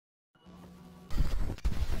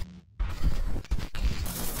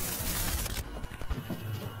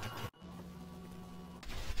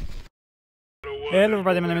Hello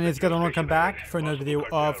everybody, my name is Recon. Welcome back for another video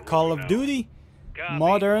of Call of Duty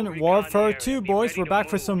Modern Warfare 2, boys. We're back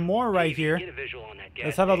for some more right here.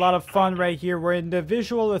 Let's have a lot of fun right here. We're in the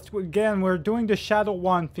visual, again, we're doing the Shadow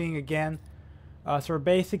 1 thing again. So we're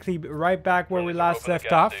basically right back where we last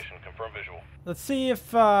left off. Let's see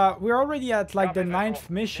if, we're already at like the 9th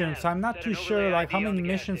mission, so I'm not too sure like how many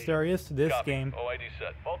missions there is to this game.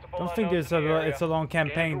 Don't think it's a long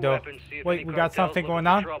campaign though. Wait, we got something going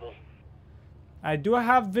on? I do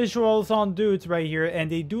have visuals on dudes right here,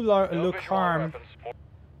 and they do look harmed.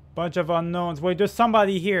 Bunch of unknowns. Wait, there's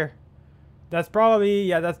somebody here. That's probably,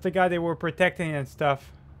 yeah, that's the guy they were protecting and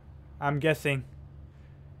stuff. I'm guessing.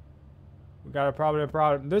 We got a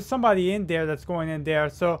problem. There's somebody in there that's going in there,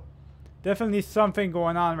 so definitely something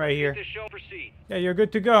going on right here. Yeah, you're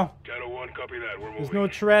good to go. There's no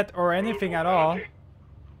threat or anything at all.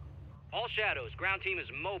 All shadows. Ground team is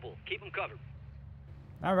mobile. Keep them covered.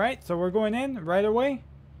 Alright, so we're going in right away.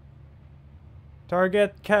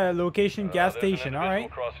 Target location gas station,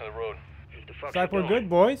 alright. Looks like we're good,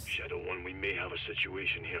 boys. Shadow 1, we may have a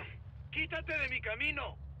situation here.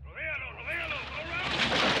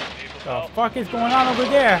 The fuck is going on over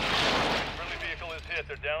there? Friendly vehicle is hit.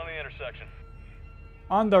 They're down on the intersection.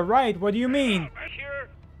 On the right? What do you mean?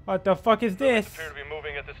 What the fuck is this? Appear to be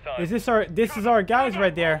moving at this time. Is this our guys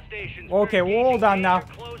right there? Okay, well, hold on now.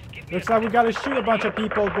 Looks like we gotta shoot a bunch of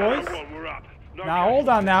people, boys. Now hold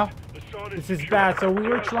on now. This is bad. So we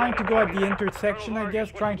were trying to go at the intersection, I guess,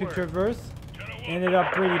 trying to traverse. Ended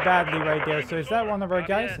up pretty badly right there. So is that one of our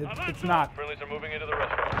guys? It's not.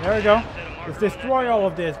 There we go. Let's destroy all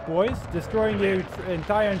of this, boys. Destroying the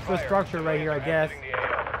entire infrastructure right here, I guess.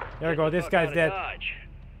 There we go. This guy's dead.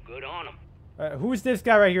 Good on him. Who's this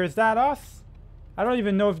guy right here? Is that us? I don't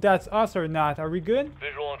even know if that's us or not. Are we good?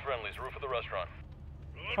 Visual on friendlies. Roof of the restaurant.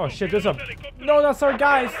 Oh shit, there's a... No, that's our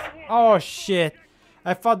guys! Oh shit.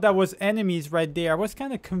 I thought that was enemies right there. I was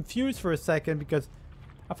kind of confused for a second because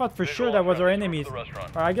I thought for sure that was our enemies.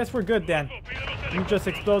 Alright, I guess we're good then. You just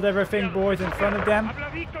explode everything, boys, in front of them.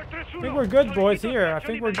 I think we're good, boys, here. I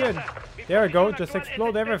think we're good. There we go, just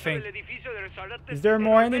explode everything. Is there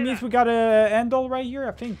more enemies we gotta handle right here?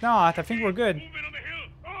 I think not. I think we're good.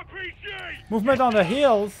 Movement on the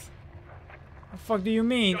hills? What the fuck do you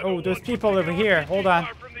mean? Oh, there's people over here. Hold on.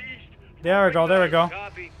 There we go, there we go.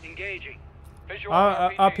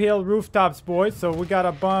 Uphill rooftops, boys. So we got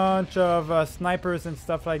a bunch of snipers and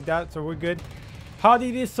stuff like that, so we're good. How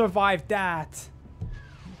did they survive that?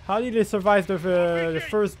 How did they survive the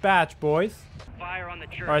first batch, boys?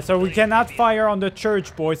 Alright, so we cannot fire on the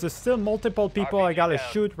church, boys. There's still multiple people I gotta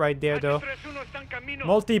shoot right there, though.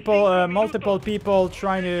 Multiple people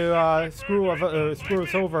trying to screw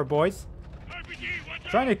us over, boys.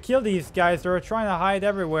 Trying to kill these guys. They're trying to hide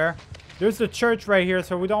everywhere. There's the church right here,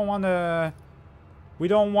 so we don't want to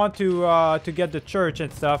get the church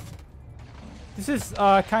and stuff. This is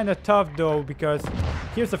kind of tough though, because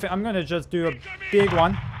here's the thing. I'm gonna just do a big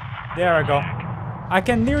one. There I go. I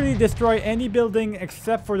can nearly destroy any building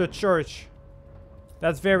except for the church.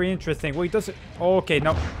 That's very interesting. Wait, does it? Okay,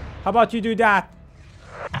 no. How about you do that?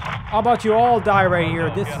 How about you all die right here?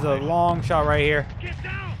 This is a long shot right here.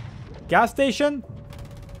 Gas station?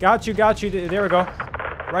 Got you. There we go.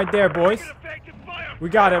 Right there, boys. We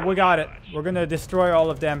got it. We're gonna destroy all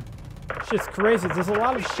of them. Shit's crazy. There's a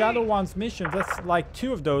lot of Shadow 1's missions. That's like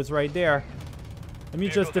 2 of those right there. Let me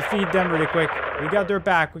just defeat them really quick. We got their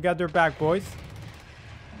back, boys.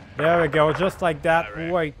 There we go. Just like that.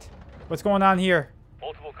 Wait. What's going on here?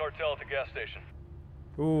 Multiple cartel at the gas station.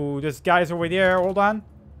 Ooh, this guy's over there. Hold on.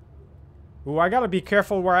 Ooh, I gotta be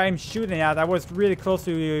careful where I'm shooting at. I was really close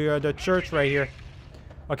to the church right here.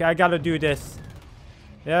 Okay, I gotta do this.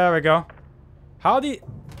 There we go.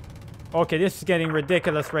 Okay, this is getting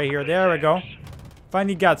ridiculous right here. There we go.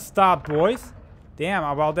 Finally got stopped, boys. Damn,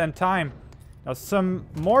 about that time. Now some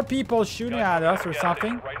more people shooting at us or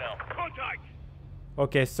something.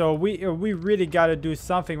 Okay, so we really gotta do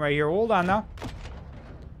something right here. Hold on now.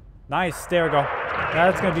 Nice, there we go.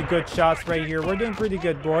 That's gonna be good shots right here. We're doing pretty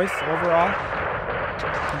good, boys, overall.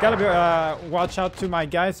 You gotta be, watch out to my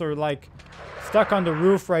guys are like stuck on the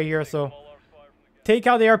roof right here, so take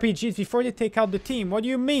out the RPGs before they take out the team. What do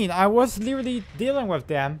you mean? I was literally dealing with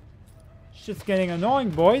them. It's just getting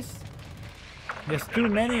annoying, boys. There's too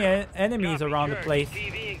many enemies around the place.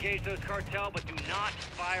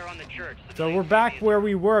 So we're back where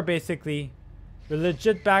we were, basically. We're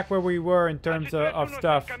legit back where we were in terms of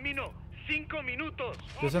stuff.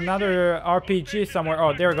 There's another RPG somewhere.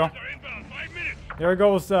 Oh, there we go. There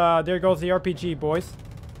goes the RPG, boys.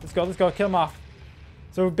 Let's go, kill them off.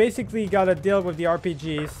 So we basically gotta deal with the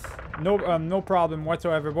RPGs. No problem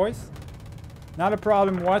whatsoever, boys. Not a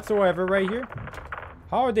problem whatsoever right here.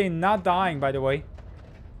 How are they not dying, by the way?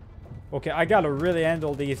 Okay, I gotta really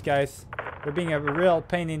handle these guys. They're being a real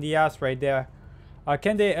pain in the ass right there.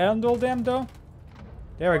 Can they handle them, though?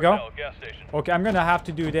 There we go. Okay, I'm gonna have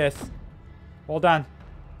to do this. Hold on.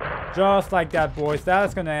 Just like that, boys.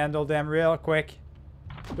 That's gonna handle them real quick.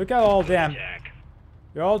 Look at all them.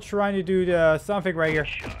 They're all trying to do something right here.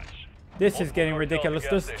 This is getting ridiculous.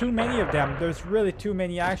 There's too many of them. There's really too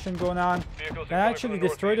many action going on. Can I actually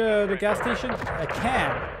destroy the gas station? I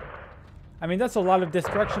can. I mean, that's a lot of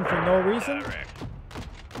destruction for no reason.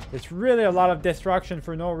 It's really a lot of destruction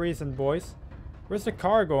for no reason, boys. Where's the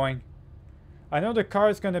car going? I know the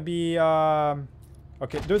car is going to be...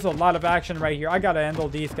 Okay, there's a lot of action right here. I got to handle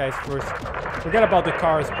these guys first. Forget about the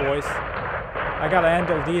cars, boys. I got to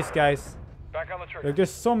handle these guys. There's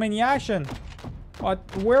just so many action.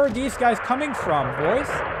 Where are these guys coming from, boys?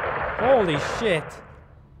 Holy shit.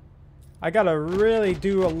 I gotta really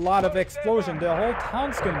do a lot of explosion. The whole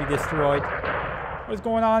town's gonna be destroyed. What's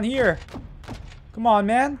going on here? Come on,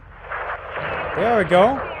 man. There we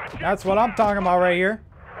go. That's what I'm talking about right here.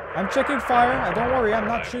 I'm checking fire. Don't worry, I'm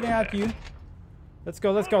not shooting at you. Let's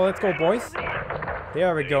go, let's go, let's go, boys.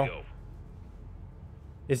 There we go.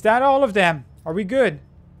 Is that all of them? Are we good?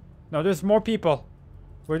 No, there's more people.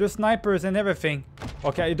 We're just snipers and everything.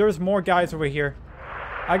 Okay, there's more guys over here.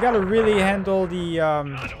 I gotta really handle the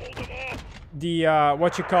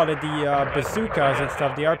what you call it, the bazookas and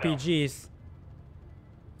stuff, the RPGs.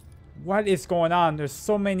 What is going on? There's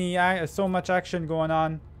so much action going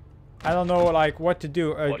on. I don't know, like, what to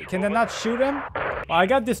do. Can they not shoot him? Well, I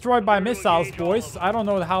got destroyed by missiles, boys. I don't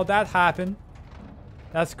know how that happened.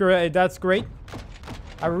 That's great. That's great.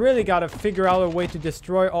 I really gotta figure out a way to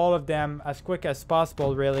destroy all of them as quick as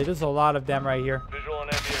possible, really. There's a lot of them right here.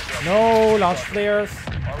 No, launch flares.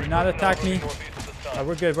 Do not attack me.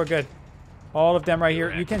 We're good, we're good. All of them right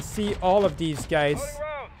here. You can see all of these guys.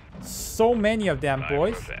 So many of them,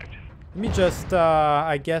 boys. Let me just,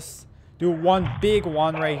 I guess, do one big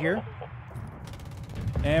one right here.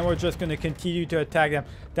 And we're just gonna continue to attack them.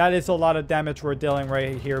 That is a lot of damage we're dealing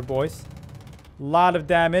right here, boys. A lot of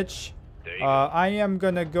damage. I am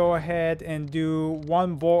gonna go ahead and do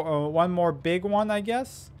one more big one, I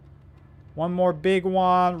guess. One more big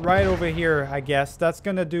one right over here, I guess. That's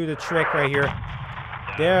gonna do the trick right here.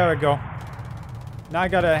 There we go. Now I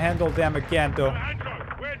gotta handle them again, though.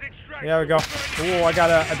 There we go. Oh, I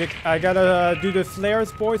gotta do the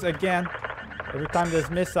flares, boys, again. Every time there's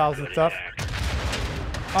missiles and stuff.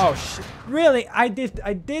 Oh shit! Really? I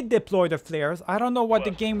did deploy the flares. I don't know what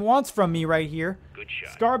the game wants from me right here.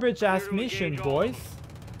 It's garbage ass mission, boys.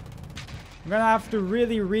 I'm gonna have to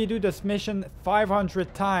really redo this mission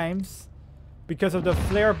 500 times because of the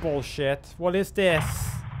flare bullshit. What is this?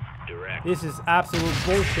 This is absolute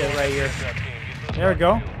bullshit right here. There we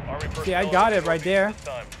go. See, I got it right there.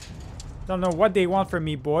 Don't know what they want from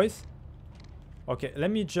me, boys. Okay,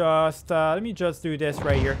 let me just do this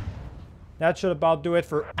right here. That should about do it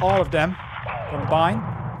for all of them combined.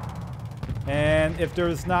 And if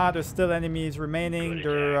there's still enemies remaining.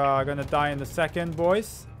 They're gonna die in a second,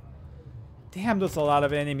 boys. Damn, there's a lot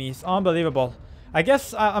of enemies. Unbelievable. I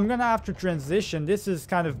guess I'm gonna have to transition. This is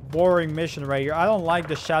kind of boring mission right here. I don't like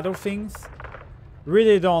the shadow things.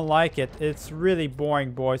 Really don't like it. It's really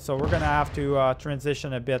boring, boys. So we're gonna have to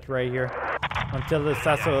transition a bit right here until it's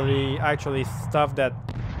actually stuff that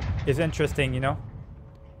is interesting, you know.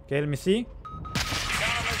 Okay, let me see.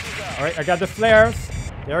 Alright, I got the flares.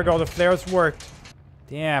 There we go, the flares worked.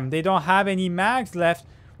 Damn, they don't have any mags left.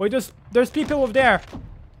 Wait, there's people over there.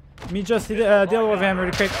 Let me just deal with them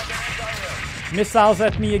really quick. Missiles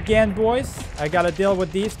at me again, boys. I gotta deal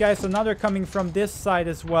with these guys. So now they're coming from this side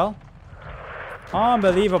as well.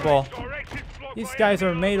 Unbelievable. These guys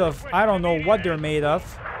are made of... I don't know what they're made of.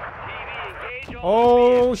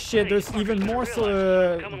 Oh shit, there's even more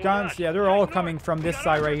guns. Yeah, they're all coming from this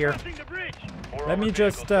side right here. Let me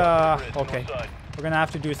just... okay. We're gonna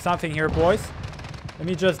have to do something here, boys. Let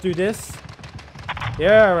me just do this.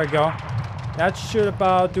 There we go. That should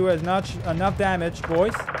about do enough damage,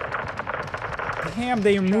 boys. Damn,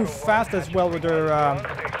 they move fast as well with their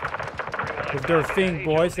thing,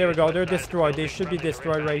 boys. There we go. They're destroyed. They should be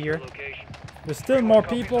destroyed right here. There's still more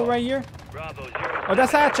people right here. Oh,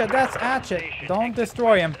 that's Hatchet. That's Hatchet. Don't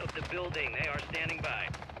destroy him.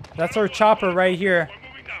 That's our chopper right here.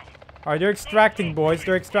 Alright, they're extracting, boys.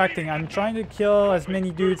 They're extracting. I'm trying to kill as many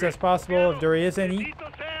dudes as possible if there is any.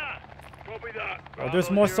 Oh, there's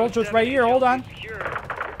more soldiers right here. Hold on.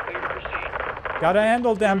 Gotta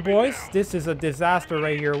handle them, boys. This is a disaster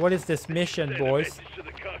right here. What is this mission, boys?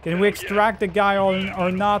 Can we extract the guy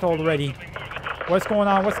or not already? What's going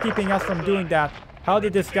on? What's keeping us from doing that? How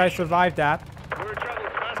did this guy survive that?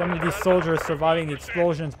 Some of these soldiers surviving the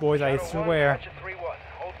explosions, boys, I swear.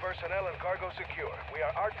 Hold personnel and cargo secure. We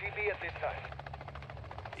are RTB at this time.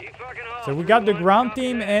 So we got the ground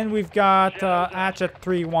team and we've got Hatch at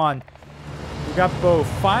 3-1. We got both.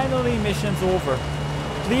 Finally, missions over.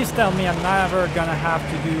 Please tell me I'm never gonna have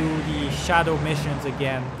to do the shadow missions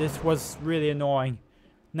again. This was really annoying.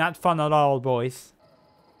 Not fun at all, boys.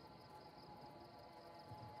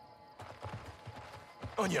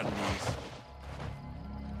 On your knees.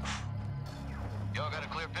 Y'all got a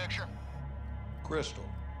clear picture? Crystal.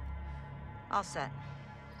 All set.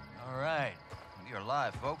 All right. You're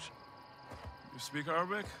live, folks. You speak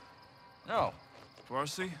Arabic? No.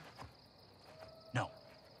 Farsi? No.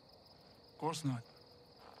 Of course not.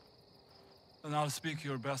 Then I'll speak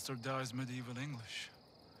your bastardized medieval English.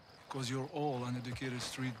 Because you're all uneducated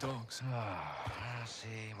street dogs.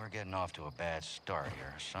 See, we're getting off to a bad start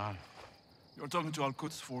here, son. You're talking to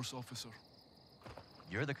Al-Quds Force officer.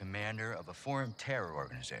 You're the commander of a foreign terror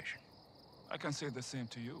organization. I can say the same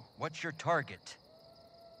to you. What's your target?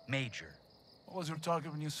 Major. What was your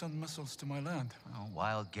target when you sent missiles to my land? Oh,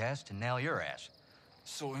 wild guess to nail your ass.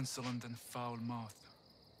 So insolent and foul-mouthed.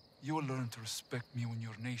 You will learn to respect me when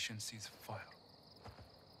your nation sees fire.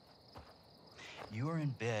 You are in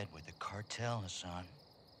bed with the cartel, Hassan.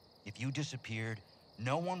 If you disappeared,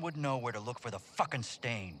 no one would know where to look for the fucking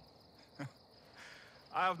stain.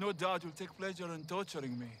 I have no doubt you'll take pleasure in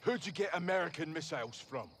torturing me. Where'd you get American missiles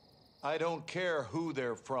from? I don't care who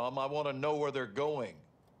they're from. I want to know where they're going.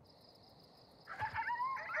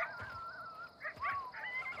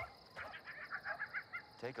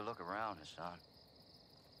 Take a look around, Hassan.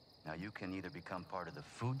 Now you can either become part of the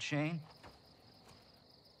food chain,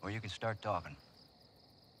 or you can start talking.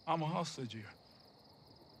 I'm a hostage here.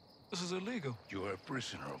 This is illegal. You're a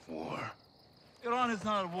prisoner of war. Iran is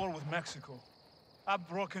not at war with Mexico. I've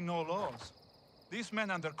broken no laws. These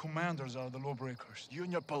men and their commanders are the lawbreakers. You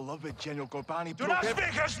and your beloved General Gorbani Do not speak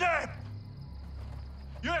his name!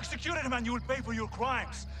 You executed him and you will pay for your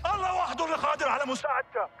crimes. I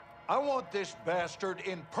want this bastard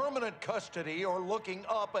in permanent custody or looking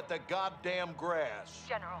up at the goddamn grass.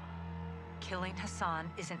 General, killing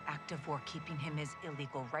Hassan is an act of war. Keeping him is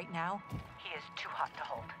illegal. Right now, he is too hot to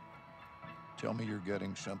hold. Tell me you're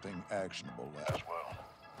getting something actionable, Laswell.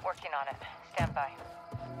 Working on it. Stand by.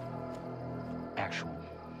 Actual.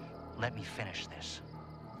 Let me finish this.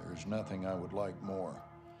 There's nothing I would like more.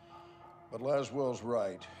 But Laswell's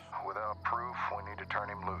right. Without proof, we need to turn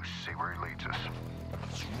him loose, see where he leads us.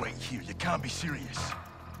 It's right here. You can't be serious.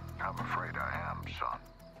 I'm afraid I am, son.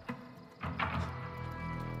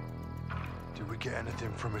 Did we get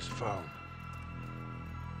anything from his phone?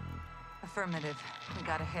 Affirmative. We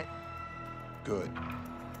got a hit. Good.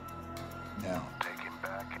 Now. Take him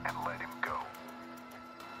back and let him go.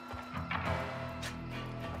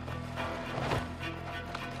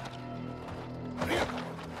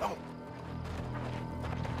 Oh.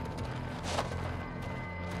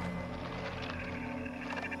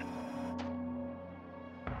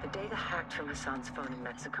 The data hacked from Hassan's phone in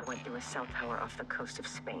Mexico went through a cell tower off the coast of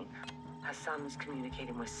Spain. Hassan was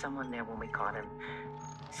communicating with someone there when we caught him.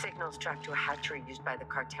 Signals tracked to a hatchery used by the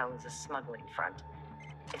cartel as a smuggling front.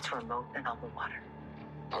 It's remote and on the water.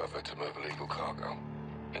 Perfect to move illegal cargo,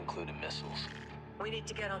 including missiles. We need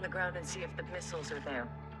to get on the ground and see if the missiles are there.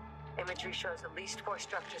 Imagery shows at least 4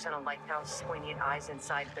 structures and a lighthouse. We need eyes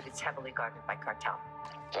inside, but it's heavily guarded by cartel.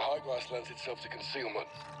 The high glass lends itself to concealment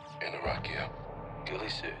in Iraqia. Ghillie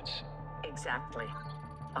suits. Exactly.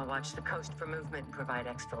 I'll watch the coast for movement and provide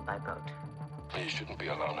exfil by boat. You shouldn't be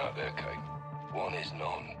alone out there, Kate. 1 is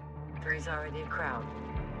none. 3's already a crowd.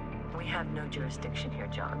 We have no jurisdiction here,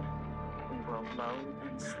 John. We roll low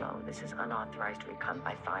and slow. This is unauthorized recon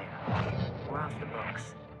by fire. We're off the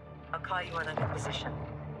books. I'll call you when I'm in position.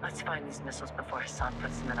 Let's find these missiles before Hassan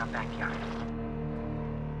puts them in our backyard.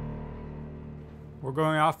 We're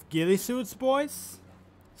going off ghillie suits, boys?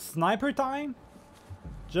 Sniper time?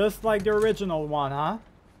 Just like the original one, huh?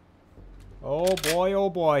 Oh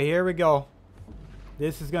boy, here we go.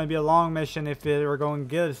 This is gonna be a long mission if we're going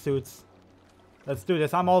ghillie suits. Let's do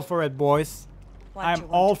this. I'm all for it, boys. I'm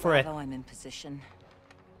all for it. I'm in position.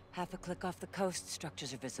 Half a click off the coast,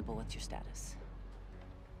 structures are visible. What's your status?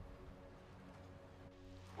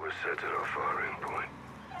 We're set at our firing point.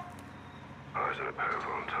 Eyes on a pair of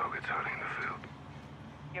armed targets hiding in the field.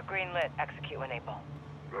 You're green lit. Execute when able.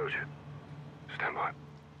 Roger. Stand by.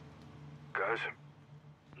 Guys.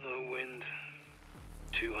 No wind.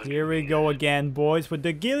 200 Here we go again, boys, with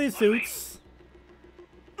the ghillie suits.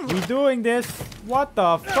 We doing this? What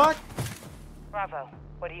the fuck? Bravo.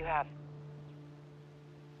 What do you have?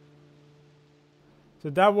 So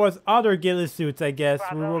that was other ghillie suits, I guess.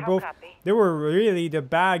 We were both. They were really the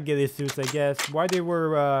bad ghillie suits, I guess. Why they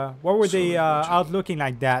were? What were they out looking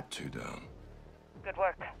like that? 2 down. Good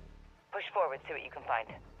work. Push forward, see what you can find.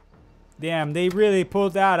 Damn, they really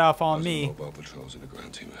pulled that off on me. Mobile patrols in the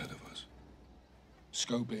ground team ahead of us.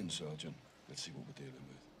 Scope in, Sergeant. Let's see what we're dealing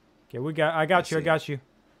with. Okay, I got you.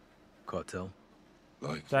 Cartel.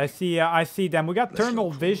 Like. So I see them. We got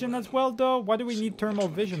thermal vision as well, though. What do we need thermal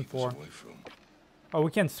vision for? Oh,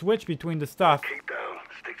 we can switch between the stuff. Keep down.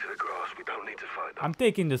 Stick to the grass. We don't need to fight them. I'm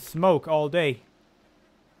taking the smoke all day.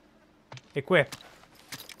 Equip.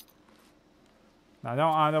 No,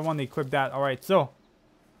 I don't want to equip that. All right, so.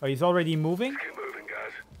 Oh, he's already moving? Keep moving,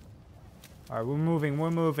 guys. All right, we're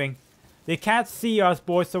moving. They can't see us,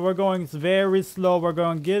 boys, so we're going very slow. We're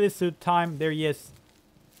going ghillie suit time. There he is.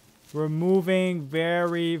 We're moving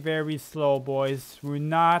very, very slow, boys. We're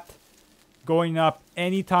not going up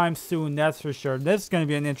anytime soon, that's for sure. This is going to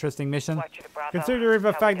be an interesting mission. Considering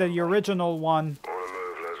the fact that the original one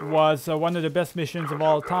was one of the best missions of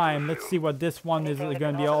all time. Let's see what this one is going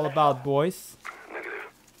to be all about, boys.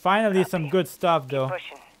 Finally, some good stuff, though.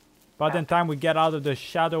 By the time we get out of the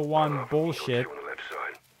Shadow 1 bullshit.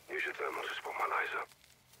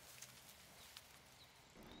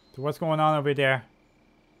 So what's going on over there?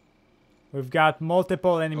 We've got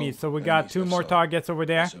multiple enemies, so we got 2 more targets over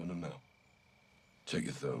there. Take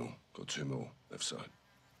your thermal. Got 2 more. Left side.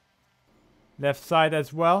 Left side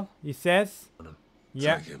as well, he says.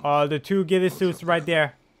 Yeah, the 2 ghillie suits right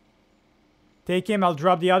there. Take him, I'll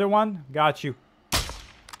drop the other one. Got you.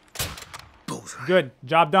 Good,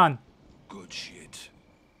 job done. Good shit.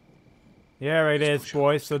 There it is,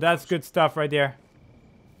 boys. So that's good stuff right there.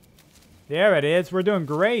 There it is. We're doing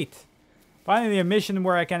great. Finally, a mission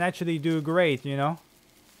where I can actually do great, you know.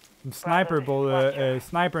 Some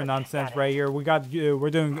sniper nonsense right here. We're going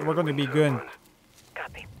to be good.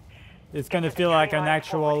 It's going to feel like an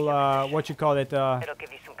actual what you call it,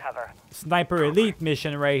 sniper elite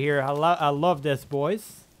mission right here. I love this,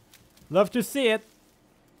 boys. Love to see it.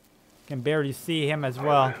 Can barely see him as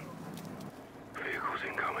well. Vehicles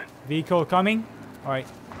incoming. Vehicle coming. All right,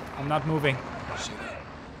 I'm not moving. See that?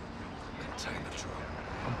 Container truck.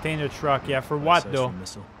 Container truck, yeah. For what though?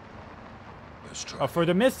 Oh, for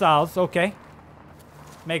the missiles, okay.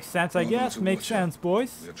 Makes sense, I guess. Makes sense,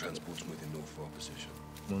 boys. We have transports moving north for our position.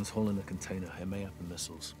 One's hauling a container. It may have the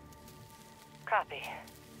missiles. Copy.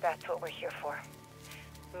 That's what we're here for.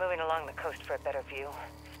 Moving along the coast for a better view.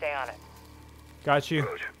 Stay on it. Got you.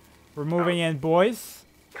 We're moving in, boys.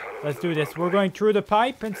 Let's do this. We're going through the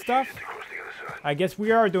pipe and stuff. I guess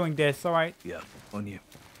we are doing this. All right. Yeah, on you.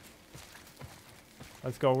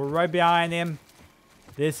 Let's go. We're right behind him.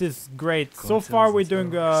 This is great. So far, we're doing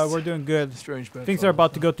good. Things are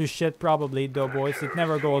about to go to shit, probably, though, boys. It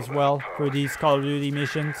never goes well for these Call of Duty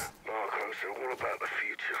missions.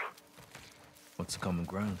 What's the common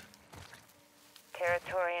ground?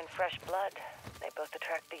 Territory and fresh blood. They both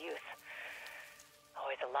attract the youth.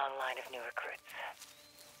 Always a long line of new recruits.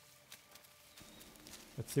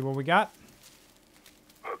 Let's see what we got.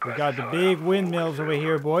 We got the big windmills over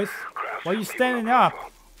here, boys. Why are you standing up?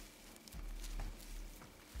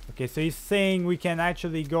 Okay, so he's saying we can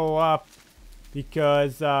actually go up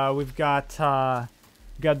because we've got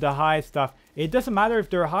the high stuff. It doesn't matter if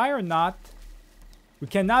they're high or not. We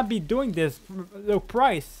cannot be doing this. Look,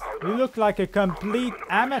 Price, you look like a complete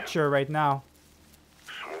amateur right now.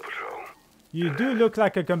 You do look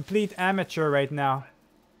like a complete amateur right now.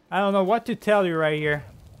 I don't know what to tell you right here.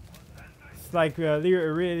 It's like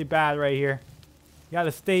really bad right here. You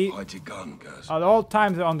gotta stay at all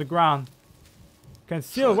times on the ground.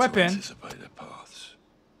 Conceal weapon.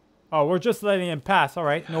 Oh, we're just letting him pass. All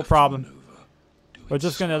right, no problem. We're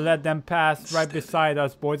just gonna let them pass right beside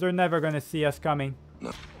us, boys. They're never gonna see us coming.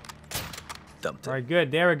 All right,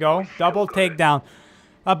 good. There we go. Double takedown.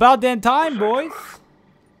 About damn time, boys.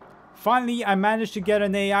 Finally, I managed to get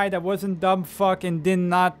an AI that wasn't dumb fuck and did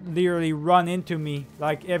not literally run into me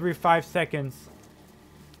like every 5 seconds.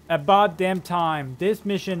 About damn time. This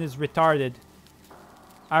mission is retarded.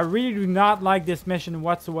 I really do not like this mission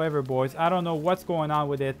whatsoever, boys. I don't know what's going on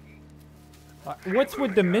with it. What's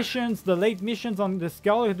with the missions, the late missions on this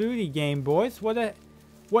Call of Duty game, boys? What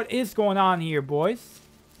is going on here, boys?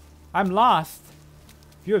 I'm lost.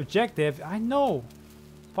 View objective, I know.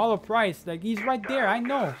 Follow Price, like he's right there, I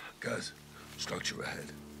know. Guys, structure ahead.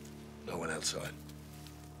 No one outside.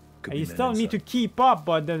 He's telling me to keep up,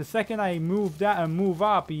 but the second I move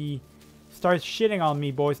up, he starts shitting on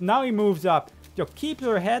me, boys. Now he moves up. Yo, keep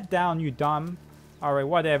your head down, you dumb. Alright,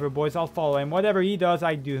 whatever, boys. I'll follow him. Whatever he does,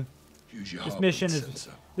 I do.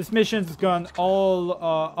 This This mission's gone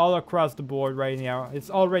all across the board right now. It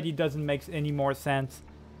already doesn't make any more sense.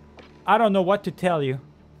 I don't know what to tell you.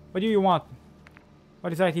 What do you want?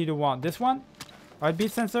 What exactly do you want? This one? Heartbeat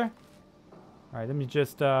sensor? Alright, let me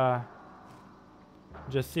just see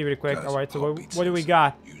really quick. Alright, so what do we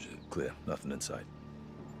got? Use it. Clear. Nothing inside.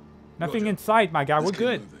 Nothing inside, my guy. We're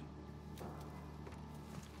good.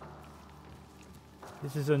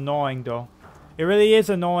 This is annoying, though. It really is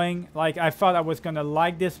annoying. Like, I thought I was gonna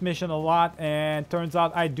like this mission a lot, and turns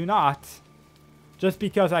out I do not. Just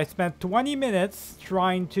because I spent 20 minutes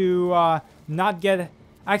trying to not get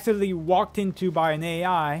accidentally walked into by an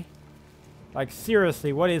AI. Like,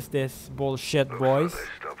 seriously, what is this bullshit, boys?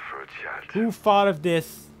 Who thought of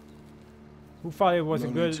this? Who thought it was a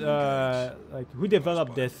good, like, who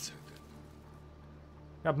developed this?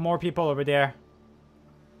 Got more people over there.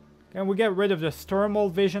 Can we get rid of the thermal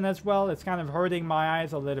vision as well? It's kind of hurting my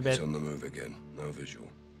eyes a little bit. It's on the move again. No visual.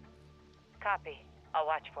 Copy. I'll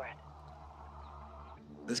watch for it.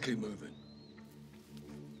 Let's keep moving.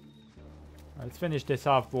 Alright, let's finish this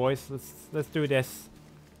off, boys. Let's do this.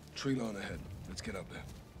 Tree line ahead. Let's get up there.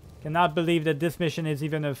 Cannot believe that this mission is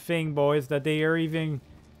even a thing, boys. That they are even,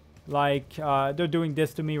 like, they're doing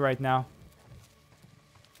this to me right now.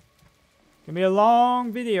 Gonna be a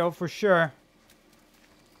long video for sure.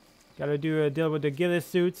 Gotta do a deal with the ghillie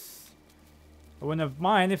suits. I wouldn't have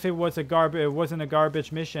mind if it was a wasn't a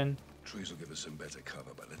garbage mission. Trees will give us some better cover,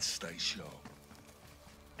 but let's stay sharp.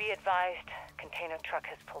 Be advised, container truck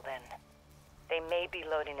has pulled in. They may be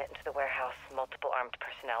loading it into the warehouse. Multiple armed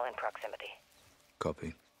personnel in proximity.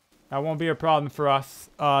 Copy. That won't be a problem for us.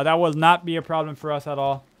 That will not be a problem for us at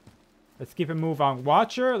all. Let's keep it move on.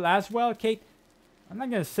 Watcher, Laswell, Kate. I'm not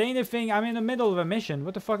gonna say anything. I'm in the middle of a mission.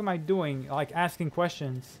 What the fuck am I doing? Like, asking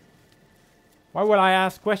questions. Why would I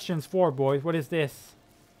ask questions for, boys? What is this?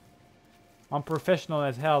 I'm professional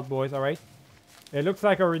as hell, boys, alright? It looks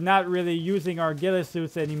like we're not really using our ghillie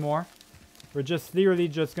suits anymore. We're just literally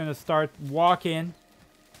just gonna start walking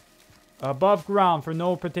above ground for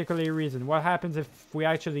no particular reason. What happens if we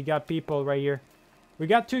actually got people right here? We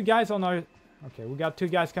got two guys on our... Okay, we got two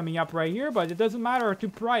guys coming up right here, but it doesn't matter to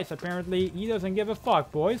Price. Apparently, he doesn't give a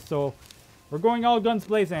fuck, boys. So, we're going all guns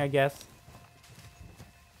blazing, I guess.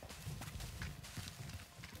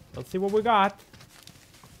 Let's see what we got.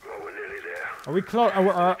 Well, we're nearly there. Are we close?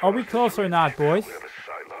 Are we close or not, boys? We have a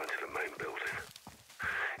sight line to the main building.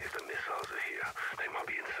 If the missiles are here, they might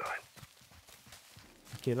be inside.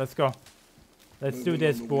 Okay, let's go. Let's do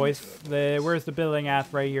this, boys. Where's the building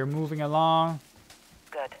at? Right here. Moving along.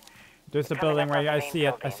 Good. There's the building right here. I see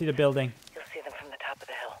it. I see the building. You'll see them from the top of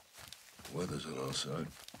the hill. Weather's on our side.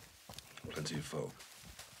 Plenty of fog.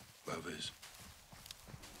 Love is.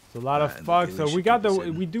 It's a lot of fog. So we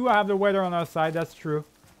do have the weather on our side. That's true.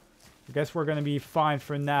 I guess we're gonna be fine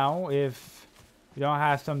for now if we don't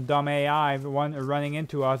have some dumb AI running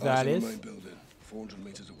into us. That is.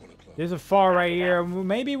 There's a fall right here.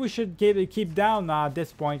 Maybe we should keep down at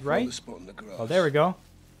this point, right? Oh, there we go.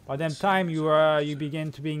 By then time you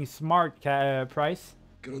begin to being smart, Price.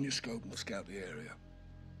 Get on your scope and scout the area.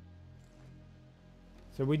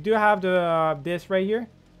 So we do have the this right here,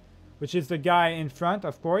 which is the guy in front,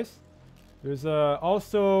 of course. There's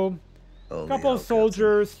also a couple of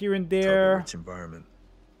soldiers here and there.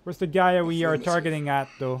 Where's the guy that we are targeting at,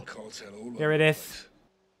 though? There it is.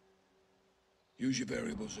 Use your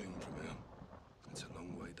variable zoom from here. It's a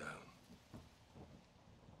long way down.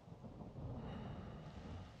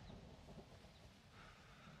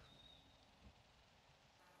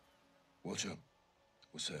 Watch up.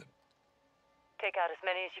 What's that? Take out as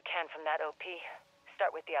many as you can from that OP.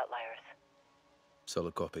 Start with the outliers.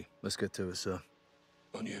 Solid copy. Let's get to it, sir.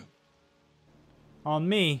 On you. On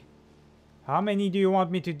me? How many do you want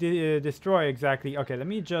me to destroy exactly? Okay, let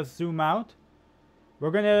me just zoom out. We're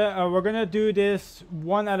gonna do this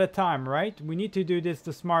one at a time, right? We need to do this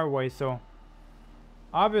the smart way, so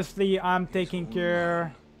obviously I'm taking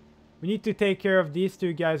care. We need to take care of these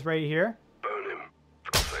two guys right here. Burn him.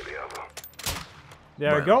 I'll take the other.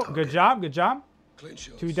 There we go. Good job. Good job.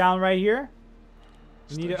 Two down right here.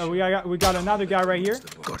 We need. We got another guy right here.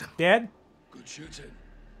 Got him. Dead. Good shooting.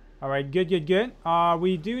 All right. Good. Good. Good.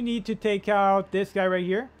 We do need to take out this guy right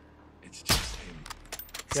here. It's just him.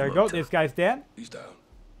 There we go. This guy's dead. He's down.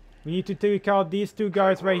 We need to take out these two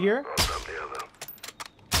guards right here.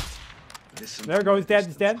 There goes dead.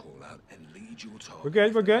 He's dead. We're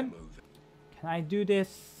good. We're good. Can I do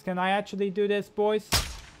this? Can I actually do this, boys?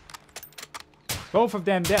 Both of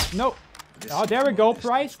them dead. No. Oh, there we go,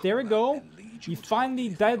 Price. There we go. He finally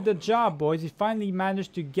did the job, boys. He finally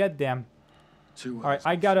managed to get them. Alright,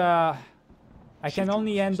 I can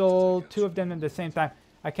only handle two of them at the same time.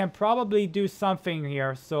 I can probably do something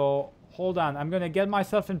here. So, hold on. I'm gonna get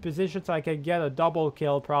myself in position so I can get a double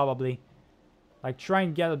kill, probably. Like, try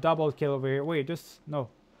and get a double kill over here. Wait, no.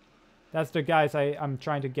 That's the guys I'm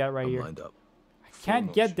trying to get right here. Lined up. I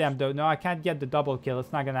can't get them, though. No, I can't get the double kill.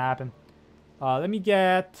 It's not gonna happen. Let me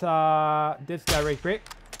get this guy right quick.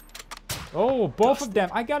 Oh, both of them.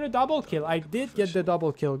 I got a double kill. I did get the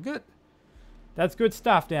double kill. Good. That's good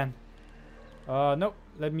stuff, then. Nope.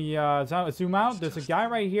 Let me zoom out. There's a guy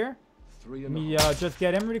right here. Let me just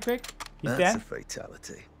get him really quick. He's dead. That's a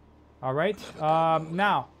fatality. All right.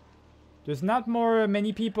 Now, there's not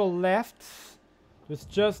many people left. There's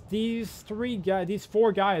just these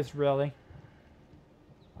four guys, really.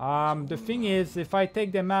 The thing is, if I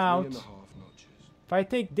take them out, if I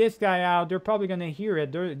take this guy out, they're probably gonna hear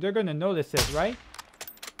it. They're gonna notice it, right?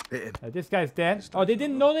 This guy's dead. Oh, they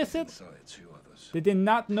didn't notice it? They did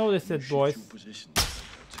not notice it, boys.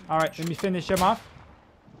 Alright, let me finish him off.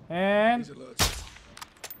 And...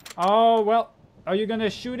 oh, well. Are you gonna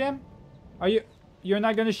shoot him? You're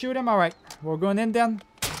not gonna shoot him? Alright. We're going in then.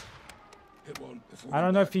 I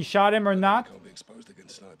don't know if he shot him or not.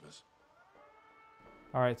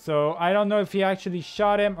 Alright, so I don't know if he actually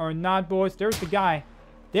shot him or not, boys. There's the guy.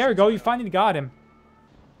 There we go. You finally got him.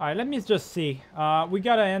 Alright, let me just see. We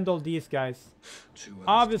gotta handle these guys.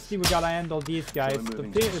 Obviously, we gotta handle these guys.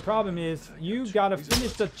 The problem is, you gotta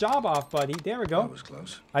finish the job off, buddy. There we go.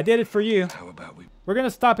 I did it for you. We're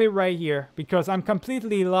gonna stop it right here because I'm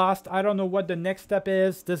completely lost. I don't know what the next step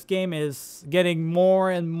is. This game is getting more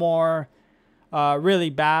and more really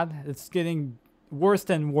bad. It's getting worse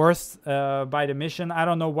and worse by the mission. I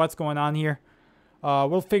don't know what's going on here.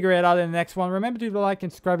 We'll figure it out in the next one. Remember to like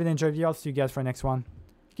and subscribe and enjoy the video. I'll see you guys for the next one.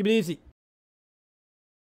 Keep it easy.